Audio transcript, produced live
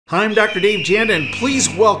Hi, I'm Dr. Dave Janda, and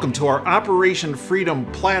please welcome to our Operation Freedom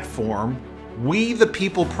platform,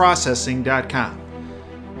 WeThePeopleProcessing.com.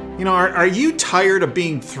 You know, are you tired of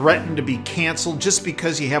being threatened to be canceled just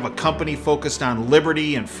because you have a company focused on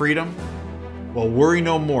liberty and freedom? Well, worry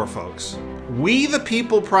no more, folks.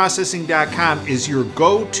 WeThePeopleProcessing.com is your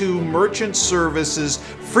go-to merchant services,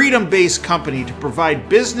 freedom-based company to provide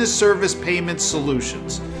business service payment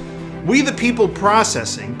solutions. We the People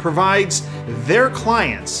Processing provides their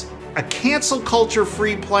clients a cancel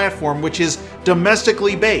culture-free platform which is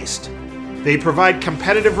domestically based. They provide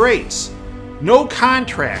competitive rates, no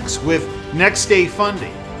contracts with next-day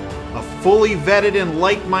funding, a fully vetted and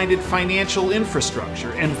like-minded financial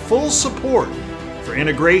infrastructure, and full support for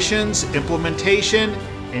integrations, implementation,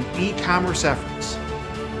 and e-commerce efforts.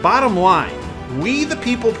 Bottom line,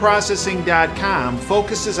 WeThePeopleProcessing.com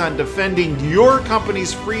focuses on defending your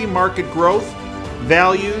company's free market growth,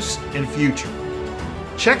 values, and future.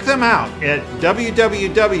 Check them out at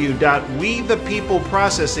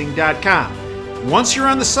www.WeThePeopleProcessing.com. Once you're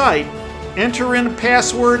on the site, enter in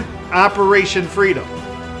password Operation Freedom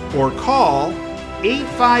or call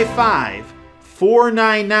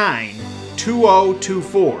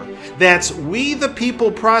 855-499-2024. That's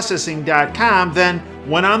WeThePeopleProcessing.com. Then,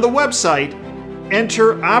 when on the website,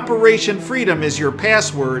 enter Operation Freedom as your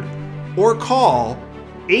password or call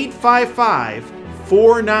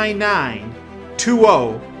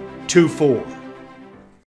 855-499-2024.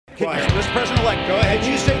 Mr. President-elect, go ahead.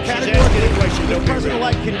 Can you say categorically, Mr.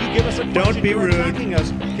 President-elect, can you give us a question? Don't be rude. Can you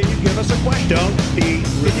give us a question? Don't be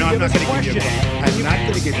rude. No, I'm not going to give you a question. I'm not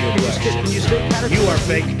going to give you a question. Can you state categorically? You are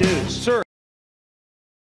fake news. Sir.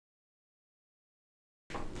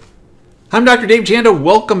 I'm Dr. Dave Janda.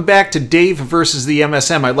 Welcome back to Dave versus the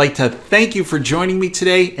MSM. I'd like to thank you for joining me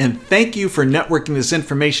today and thank you for networking this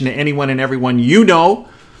information to anyone and everyone you know.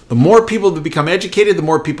 The more people that become educated, the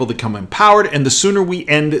more people that become empowered, and the sooner we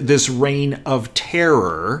end this reign of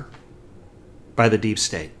terror by the deep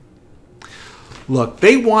state. Look,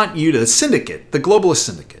 they want you to, the syndicate, the globalist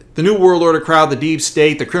syndicate, the New World Order crowd, the deep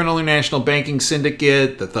state, the criminal international banking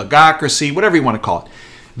syndicate, the thugocracy, whatever you want to call it.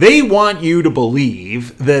 They want you to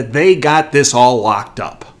believe that they got this all locked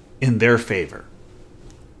up in their favor.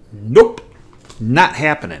 Nope, not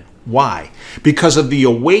happening. Why? Because of the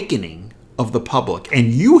awakening of the public,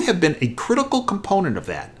 and you have been a critical component of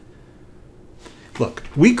that. Look,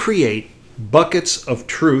 we create buckets of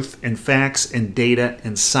truth and facts and data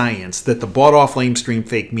and science that the bought-off lamestream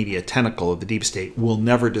fake media tentacle of the deep state will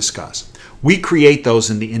never discuss. We create those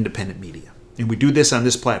in the independent media, and we do this on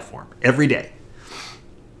this platform every day.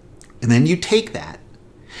 And then you take that,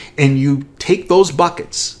 and you take those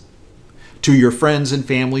buckets to your friends and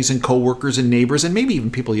families and coworkers and neighbors and maybe even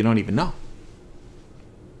people you don't even know.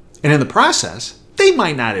 And in the process, they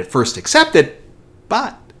might not at first accept it,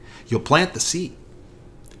 but you'll plant the seed.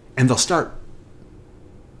 And they'll start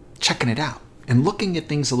checking it out and looking at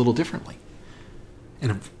things a little differently.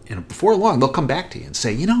 And before long, they'll come back to you and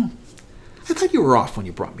say, you know, I thought you were off when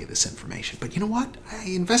you brought me this information. But you know what? I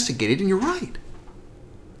investigated and you're right.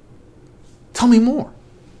 Tell me more.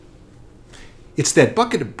 It's that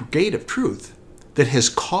bucket of brigade of truth that has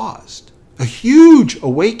caused a huge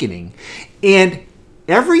awakening. And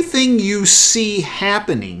everything you see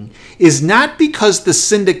happening is not because the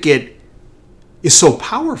syndicate is so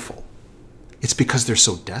powerful. It's because they're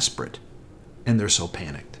so desperate and they're so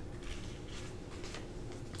panicked.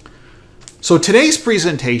 So today's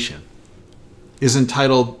presentation is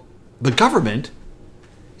entitled, "The Government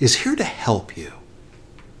is Here to Help You."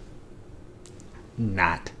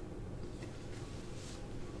 Not.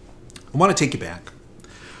 I want to take you back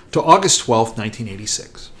to August 12th,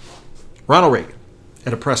 1986. Ronald Reagan,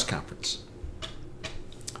 at a press conference,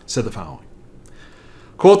 said the following,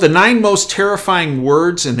 quote, "The 9 most terrifying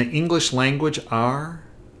words in the English language are,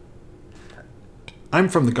 I'm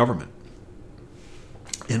from the government,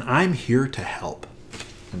 and I'm here to help,"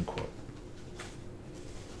 unquote.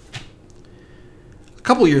 A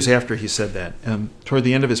couple years after he said that, toward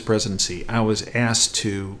the end of his presidency, I was asked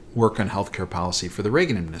to work on healthcare policy for the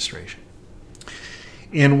Reagan administration.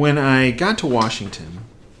 And when I got to Washington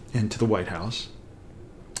and to the White House,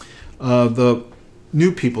 the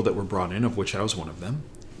new people that were brought in, of which I was one of them,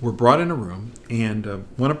 were brought in a room, and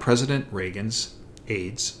one of President Reagan's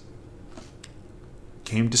aides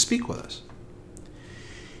came to speak with us.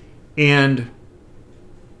 And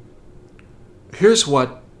here's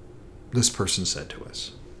what this person said to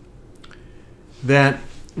us: that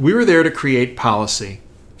we were there to create policy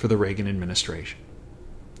for the Reagan administration,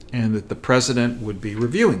 and that the president would be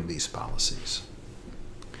reviewing these policies.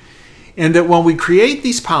 And that when we create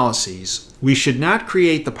these policies, we should not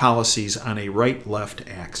create the policies on a right-left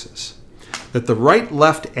axis. That the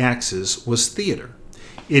right-left axis was theater.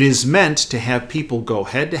 It is meant to have people go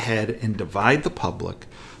head-to-head and divide the public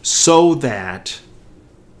so that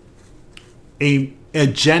an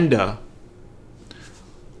agenda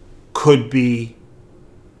could be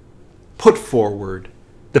put forward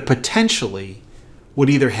that potentially would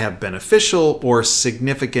either have beneficial or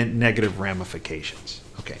significant negative ramifications.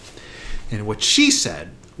 Okay. And what she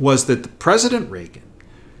said was that President Reagan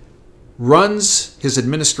runs his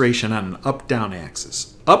administration on an up-down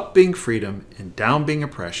axis, up being freedom and down being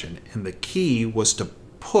oppression, and the key was to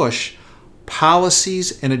push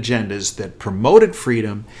policies and agendas that promoted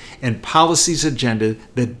freedom and policies agenda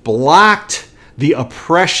that blocked the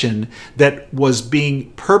oppression that was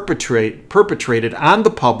being perpetrated on the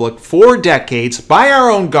public for decades by our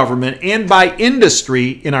own government and by industry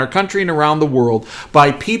in our country and around the world,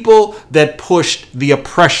 by people that pushed the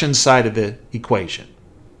oppression side of the equation.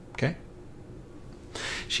 Okay?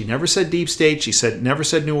 She never said deep state. She never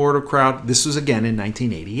said New Order crowd. This was again in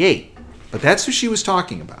 1988. But that's what she was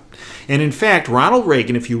talking about. And in fact, Ronald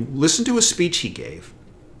Reagan, if you listen to a speech he gave,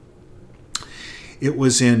 it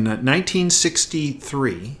was in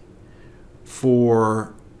 1963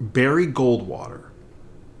 for Barry Goldwater,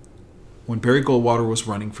 when Barry Goldwater was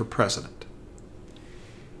running for president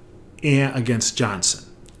against Johnson.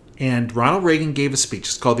 And Ronald Reagan gave a speech.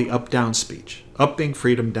 It's called the Up-Down speech. Up being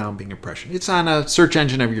freedom, down being oppression. It's on a search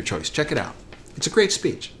engine of your choice. Check it out. It's a great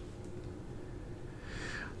speech.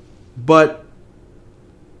 But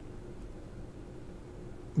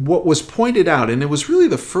what was pointed out, and it was really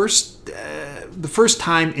the first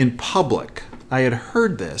time in public I had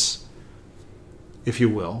heard this, if you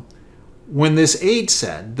will, when this aide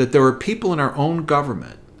said that there were people in our own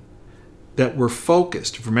government that were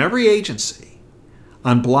focused from every agency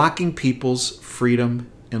on blocking people's freedom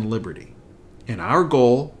and liberty. And our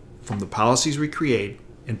goal from the policies we create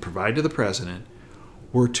and provide to the president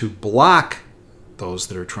were to block those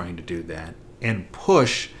that are trying to do that and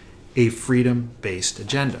push a freedom-based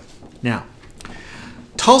agenda. Now,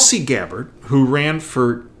 Tulsi Gabbard, who ran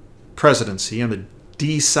for presidency on the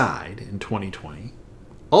D side in 2020,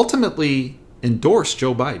 ultimately endorsed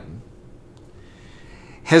Joe Biden,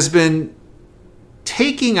 has been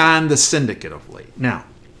taking on the syndicate of late. Now,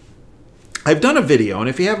 I've done a video, and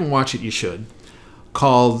if you haven't watched it, you should,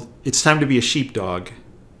 called It's Time to Be a Sheepdog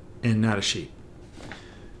and Not a Sheep.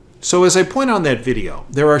 So as I point out in that video,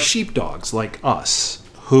 there are sheepdogs like us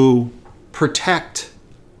who protect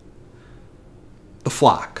the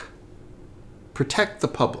flock, protect the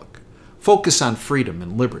public, focus on freedom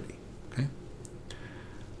and liberty. Okay?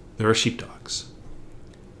 There are sheepdogs.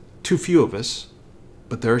 Too few of us,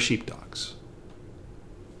 but there are sheepdogs.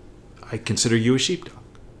 I consider you a sheepdog.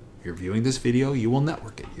 You're viewing this video, you will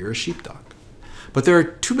network it. You're a sheepdog. But there are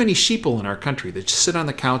too many sheeple in our country that just sit on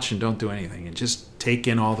the couch and don't do anything and just take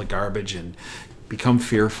in all the garbage and become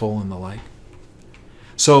fearful and the like.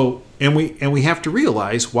 So, and we have to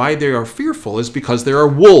realize why they are fearful is because there are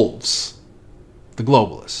wolves, the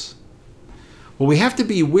globalists. What we have to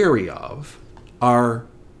be wary of are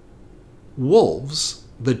wolves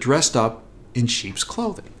that dressed up in sheep's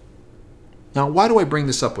clothing. Now, why do I bring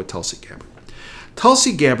this up with Tulsi Gabbard?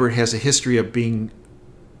 Tulsi Gabbard has a history of being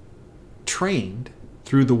trained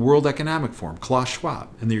through the World Economic Forum, Klaus Schwab,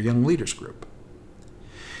 and their Young Leaders Group.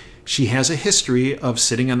 She has a history of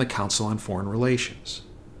sitting on the Council on Foreign Relations.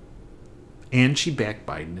 And she backed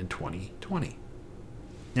Biden in 2020.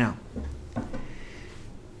 Now,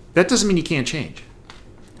 that doesn't mean you can't change.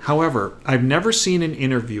 However, I've never seen an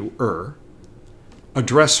interviewer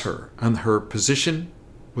address her on her position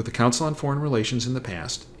with the Council on Foreign Relations in the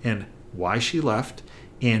past and why she left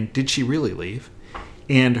and did she really leave,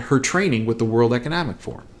 and her training with the World Economic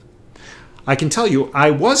Forum. I can tell you,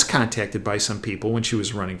 I was contacted by some people when she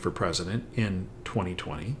was running for president in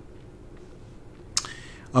 2020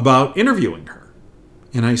 about interviewing her.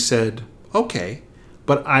 And I said, okay,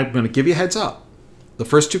 but I'm going to give you a heads up. The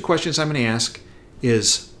first two questions I'm going to ask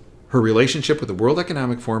is her relationship with the World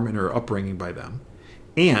Economic Forum and her upbringing by them,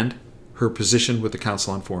 and her position with the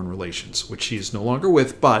Council on Foreign Relations, which she is no longer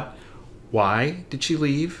with, but why did she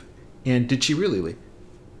leave, and did she really leave?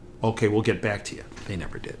 Okay, we'll get back to you. They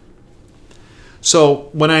never did. So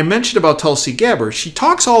when I mentioned about Tulsi Gabbard, she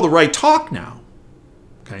talks all the right talk now,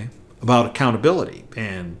 okay, about accountability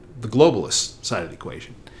and the globalist side of the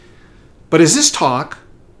equation. But is this talk,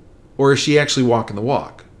 or is she actually walking the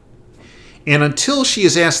walk? And until she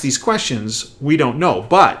is asked these questions, we don't know.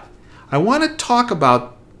 But I want to talk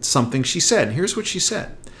about something she said. And here's what she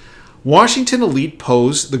said. Washington elite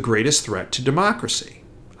pose the greatest threat to democracy.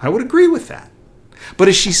 I would agree with that. But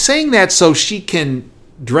is she saying that so she can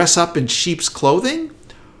dress up in sheep's clothing?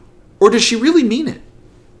 Or does she really mean it?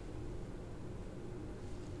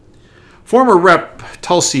 Former Rep.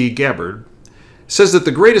 Tulsi Gabbard says that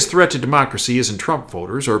the greatest threat to democracy isn't Trump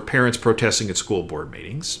voters or parents protesting at school board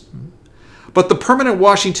meetings, but the permanent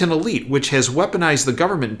Washington elite, which has weaponized the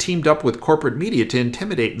government and teamed up with corporate media to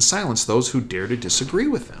intimidate and silence those who dare to disagree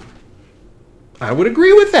with them. I would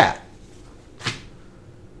agree with that.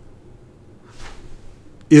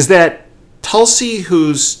 Is that Tulsi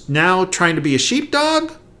who's now trying to be a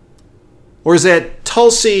sheepdog? Or is that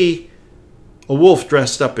Tulsi a wolf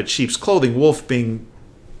dressed up in sheep's clothing, wolf being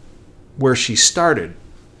where she started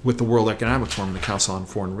with the World Economic Forum and the Council on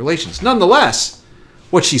Foreign Relations? Nonetheless,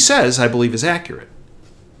 what she says, I believe, is accurate.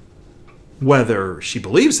 Whether she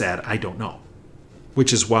believes that, I don't know.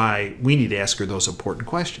 Which is why we need to ask her those important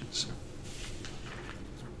questions.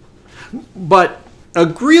 But a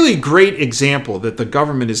really great example that the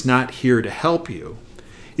government is not here to help you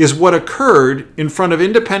is what occurred in front of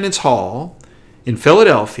Independence Hall in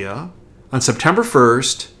Philadelphia on September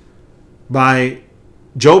 1st by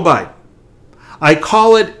Joe Biden. I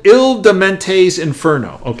call it Il Demente's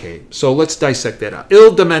Inferno. Okay, so let's dissect that out.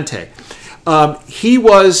 Il Demente.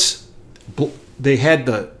 They had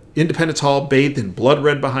the Independence Hall bathed in blood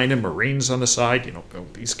red behind him, Marines on the side. You know,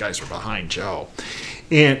 these guys are behind Joe.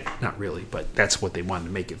 And not really, but that's what they wanted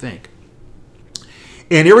to make you think.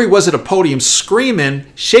 And here he was at a podium screaming,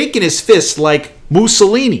 shaking his fists like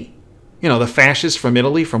Mussolini. You know, the fascist from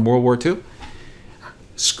Italy from World War II.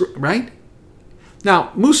 Right?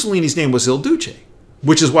 Now, Mussolini's name was Il Duce,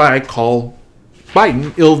 which is why I call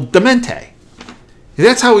Biden Il Demente.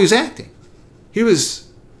 That's how he was acting. He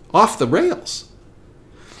was off the rails.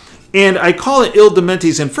 And I call it Il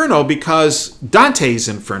Demente's Inferno because Dante's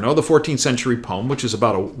Inferno, the 14th century poem, which is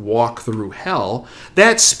about a walk through hell,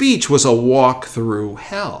 that speech was a walk through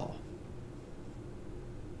hell.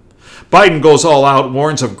 Biden goes all out,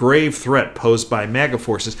 warns of grave threat posed by MAGA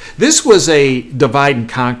forces. This was a divide and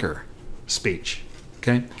conquer speech.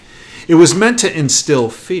 Okay? It was meant to instill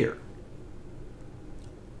fear.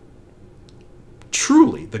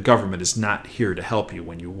 Truly, the government is not here to help you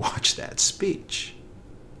when you watch that speech.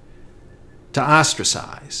 To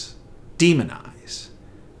ostracize, demonize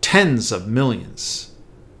tens of millions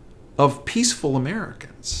of peaceful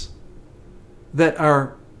Americans that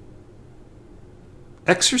are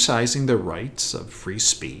exercising their rights of free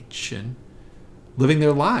speech and living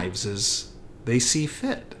their lives as they see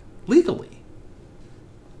fit, legally,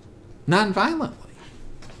 nonviolently.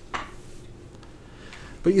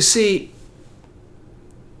 But you see,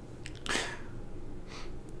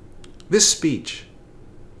 this speech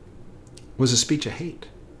was a speech of hate.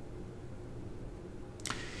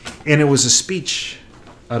 And it was a speech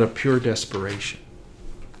out of pure desperation.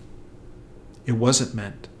 It wasn't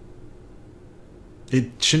meant.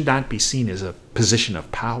 It should not be seen as a position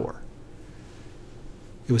of power.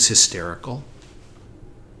 It was hysterical.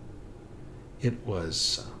 It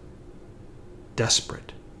was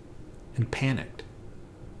desperate and panicked.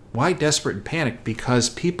 Why desperate and panicked? Because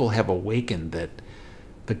people have awakened that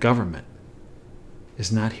the government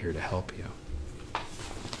is not here to help you.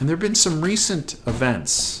 And there have been some recent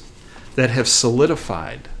events that have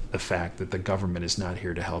solidified the fact that the government is not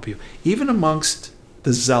here to help you, even amongst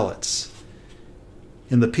the zealots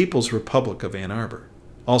in the People's Republic of Ann Arbor,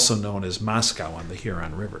 also known as Moscow on the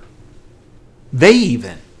Huron River. They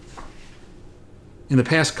even, in the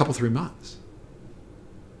past couple, 3 months,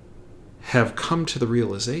 have come to the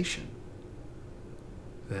realization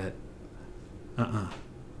that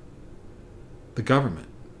the government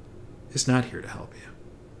is not here to help you.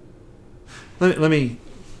 Let me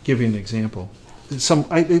give you an example.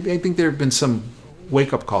 I think there have been some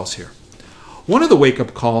wake-up calls here. One of the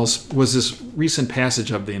wake-up calls was this recent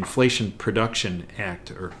passage of the Inflation Production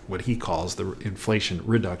Act, or what he calls the Inflation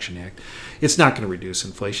Reduction Act. It's not going to reduce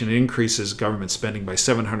inflation. It increases government spending by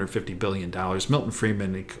 $750 billion. Milton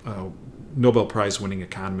Friedman, a Nobel Prize-winning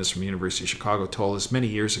economist from the University of Chicago, told us many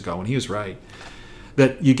years ago, and he was right,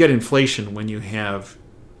 that you get inflation when you have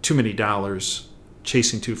too many dollars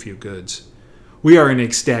chasing too few goods. We are in a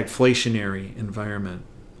stagflationary environment.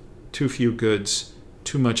 Too few goods,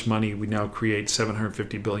 too much money. We now create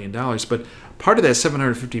 $750 billion. But part of that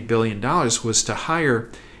 $750 billion was to hire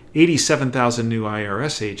 87,000 new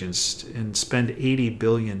IRS agents and spend $80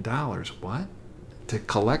 billion. What? To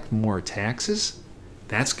collect more taxes?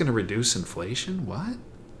 That's going to reduce inflation? What?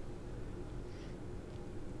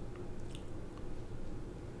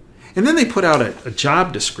 And then they put out a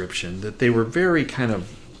job description that they were very kind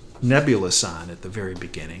of nebulous on at the very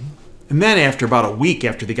beginning. And then after about a week,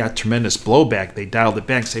 after they got tremendous blowback, they dialed it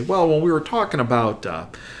back and say, well, when we were talking about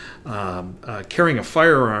carrying a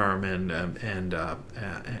firearm and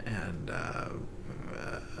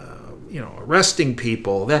arresting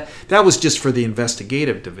people, that was just for the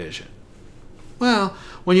investigative division. Well,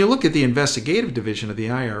 when you look at the investigative division of the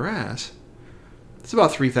IRS, it's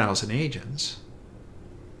about 3,000 agents.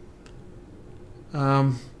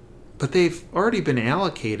 But they've already been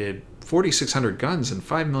allocated 4,600 guns and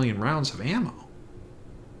 5 million rounds of ammo.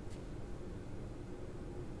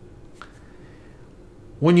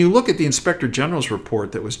 When you look at the Inspector General's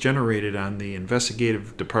report that was generated on the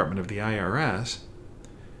investigative department of the IRS,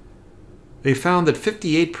 they found that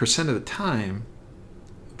 58% of the time,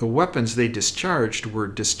 the weapons they discharged were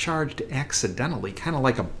discharged accidentally, kind of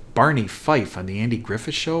like a Barney Fife on the Andy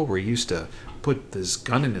Griffith Show, where he used to put this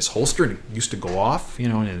gun in his holster and it used to go off,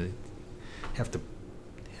 and he'd have to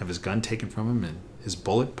have his gun taken from him and his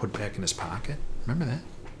bullet put back in his pocket. Remember that?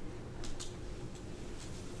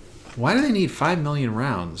 Why do they need 5 million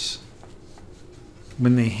rounds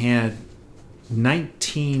when they had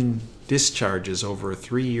 19 discharges over a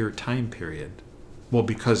 3-year time period? Well,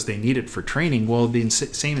 because they need it for training. Well, the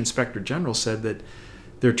same Inspector General said that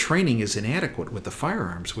their training is inadequate with the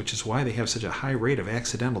firearms, which is why they have such a high rate of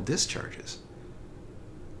accidental discharges.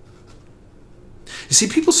 You see,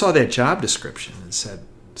 people saw that job description and said,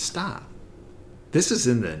 stop. This is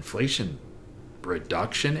in the Inflation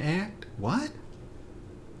Reduction Act? What?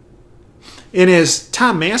 And as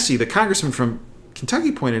Tom Massey, the congressman from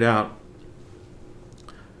Kentucky, pointed out,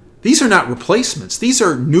 these are not replacements. These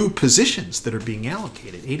are new positions that are being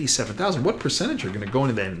allocated, 87,000. What percentage are going to go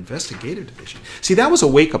into that investigative division? See, that was a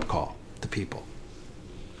wake-up call to people.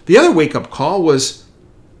 The other wake-up call was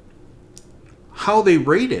how they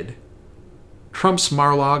raided Trump's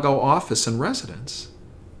Mar-a-Lago office and residence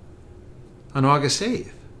on August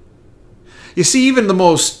 8th. You see, even the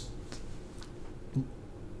most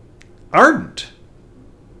ardent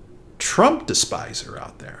Trump despiser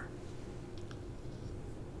out there,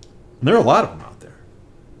 and there are a lot of them out there,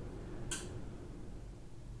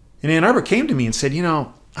 in Ann Arbor came to me and said,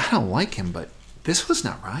 I don't like him, but this was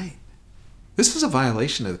not right. This was a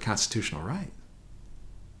violation of the constitutional right.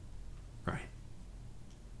 Right.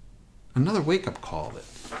 Another wake-up call that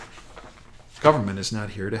government is not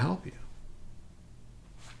here to help you.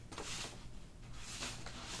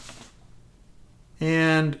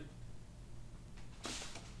 And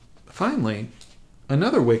finally,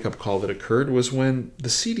 another wake-up call that occurred was when the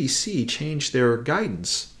CDC changed their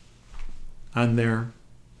guidance on their,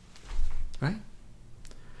 right?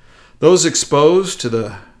 Those exposed to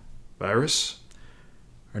the virus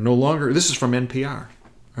are no longer, this is from NPR,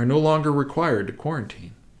 are no longer required to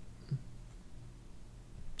quarantine.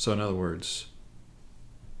 So in other words,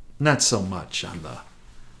 not so much on the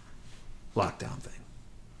lockdown thing.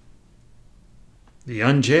 The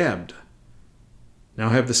unjabbed now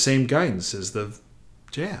have the same guidance as the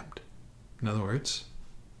jabbed. In other words,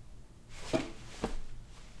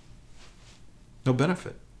 no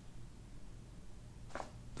benefit.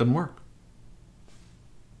 Doesn't work.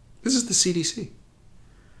 This is the CDC.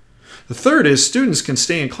 The third is students can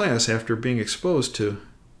stay in class after being exposed to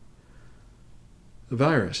the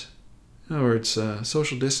virus. In other words,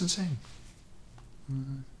 social distancing,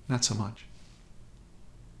 not so much.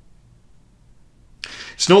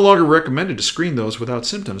 It's no longer recommended to screen those without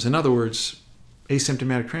symptoms. In other words,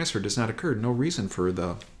 asymptomatic transfer does not occur. No reason for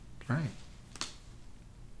the, right.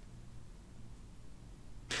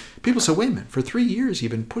 People say, wait a minute, for 3 years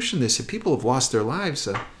you've been pushing this and people have lost their lives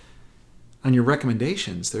on your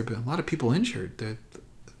recommendations. There have been a lot of people injured. The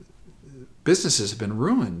businesses have been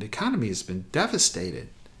ruined. The economy has been devastated.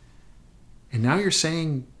 And now you're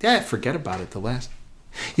saying, yeah, forget about it.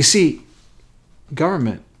 You see,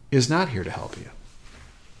 government is not here to help you.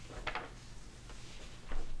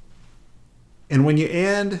 And when you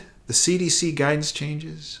add the CDC guidance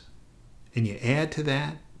changes, and you add to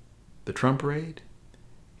that the Trump raid,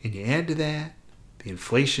 and you add to that the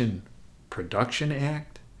Inflation Reduction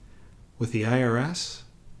Act with the IRS,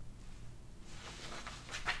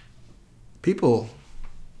 people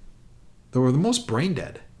that were the most brain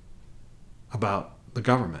dead about the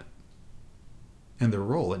government and their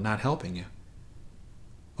role in not helping you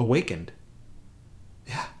awakened.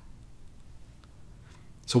 Yeah.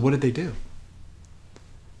 So what did they do?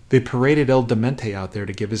 They paraded El Demente out there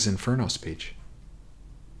to give his Inferno speech.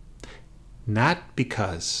 Not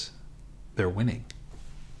because they're winning,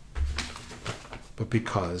 but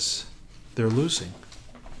because they're losing.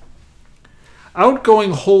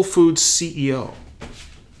 Outgoing Whole Foods CEO,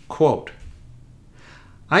 quote,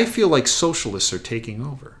 "I feel like socialists are taking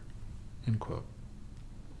over," end quote.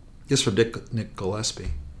 This from Nick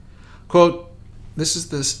Gillespie. Quote, this is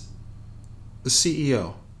the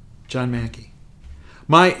CEO, John Mackey.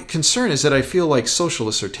 My concern is that I feel like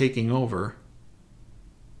socialists are taking over,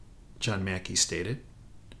 John Mackey stated.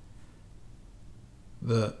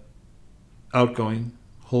 The outgoing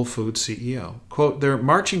Whole Foods CEO. Quote, they're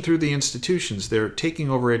marching through the institutions. They're taking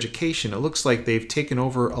over education. It looks like they've taken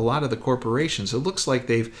over a lot of the corporations. It looks like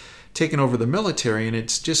they've taken over the military, and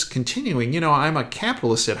it's just continuing. You know, I'm a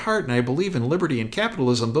capitalist at heart, and I believe in liberty and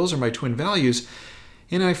capitalism. Those are my twin values.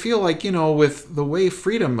 And I feel like, you know, with the way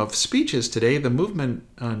freedom of speech is today, the movement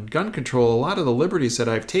on gun control, a lot of the liberties that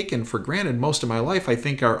I've taken for granted most of my life, I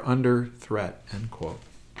think, are under threat, end quote.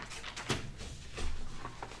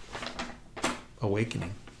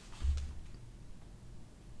 Awakening.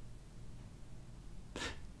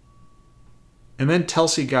 And then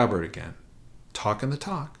Tulsi Gabbard again, talking the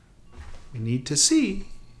talk. We need to see,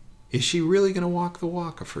 is she really going to walk the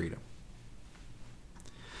walk of freedom?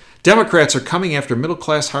 Democrats are coming after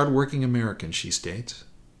middle-class, hard-working Americans, she states.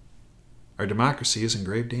 Our democracy is in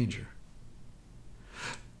grave danger.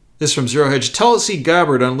 This from Zero Hedge. Tulsi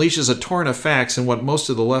Gabbard unleashes a torrent of facts in what most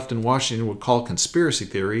of the left in Washington would call conspiracy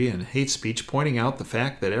theory and hate speech, pointing out the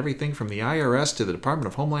fact that everything from the IRS to the Department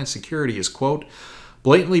of Homeland Security is, quote,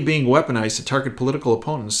 blatantly being weaponized to target political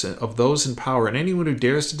opponents of those in power and anyone who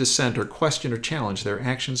dares to dissent or question or challenge their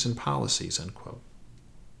actions and policies, end quote.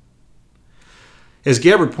 As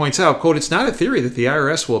Gabbard points out, quote, it's not a theory that the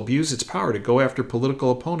IRS will abuse its power to go after political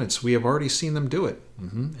opponents. We have already seen them do it,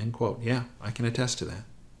 end quote. Yeah, I can attest to that.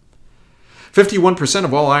 51%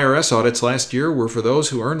 of all IRS audits last year were for those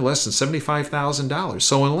who earned less than $75,000.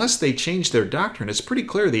 So unless they change their doctrine, it's pretty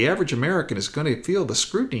clear the average American is going to feel the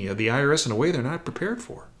scrutiny of the IRS in a way they're not prepared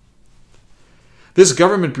for. This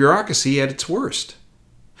government bureaucracy at its worst.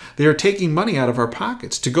 They are taking money out of our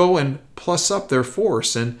pockets to go and plus up their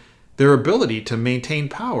force and their ability to maintain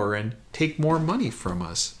power and take more money from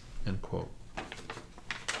us, end quote.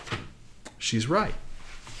 She's right.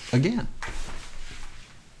 Again.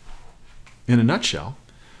 In a nutshell,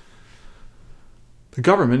 the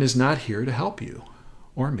government is not here to help you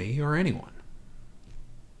or me or anyone.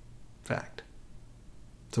 Fact.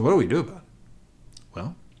 So what do we do about it?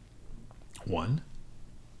 Well, one,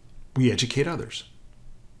 we educate others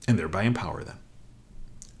and thereby empower them.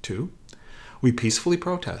 Two, we peacefully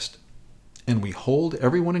protest and we hold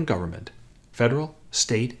everyone in government, federal,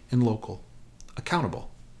 state, and local,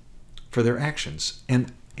 accountable for their actions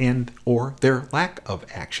and or their lack of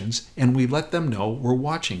actions, and we let them know we're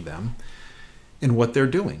watching them and what they're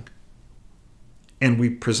doing. And we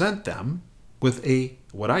present them with a,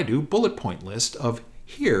 what I do, bullet point list of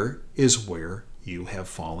here is where you have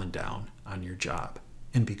fallen down on your job.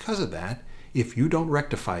 And because of that, if you don't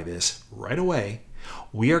rectify this right away,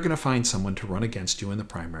 we are going to find someone to run against you in the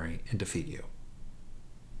primary and defeat you.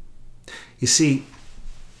 You see,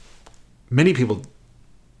 many people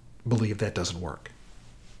believe that doesn't work.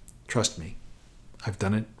 Trust me, I've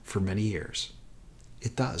done it for many years.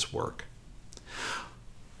 It does work.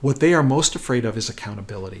 What they are most afraid of is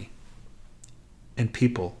accountability and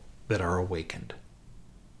people that are awakened.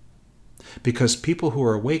 Because people who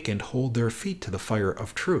are awakened hold their feet to the fire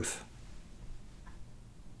of truth.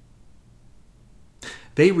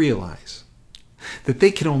 They realize that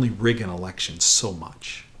they can only rig an election so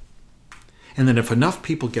much. And that if enough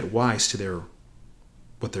people get wise to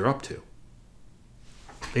what they're up to,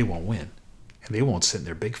 they won't win. And they won't sit in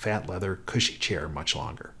their big fat leather cushy chair much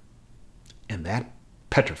longer. And that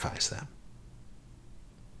petrifies them.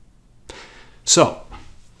 So,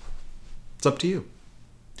 it's up to you.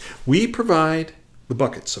 We provide the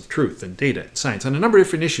buckets of truth and data and science on a number of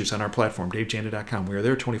different issues on our platform, davejanda.com. We are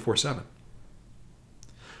there 24/7.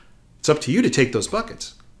 It's up to you to take those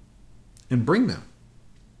buckets and bring them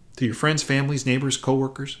to your friends, families, neighbors,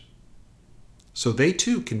 coworkers, so they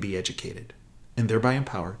too can be educated and thereby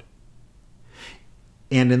empowered.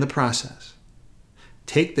 And in the process,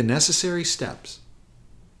 take the necessary steps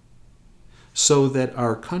so that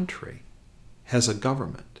our country has a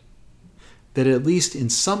government that at least in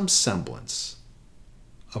some semblance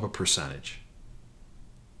of a percentage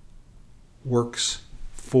works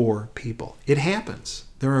for people. It happens.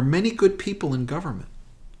 There are many good people in government,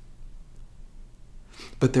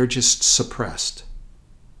 but they're just suppressed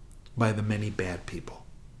by the many bad people.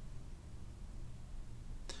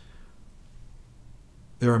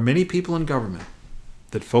 There are many people in government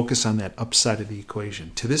that focus on that upside of the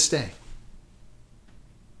equation. To this day,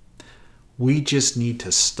 we just need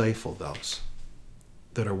to stifle those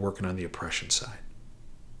that are working on the oppression side.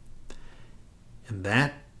 And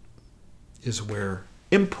that is where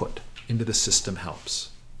input into the system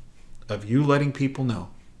helps. Of you letting people know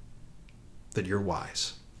that you're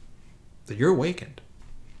wise, that you're awakened,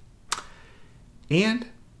 and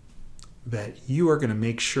that you are going to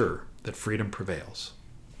make sure that freedom prevails.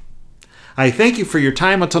 I thank you for your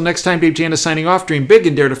time. Until next time, Dave Janda signing off. Dream big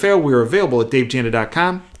and dare to fail. We are available at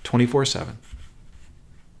davejanda.com 24/7.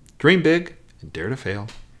 Dream big and dare to fail.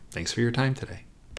 Thanks for your time today.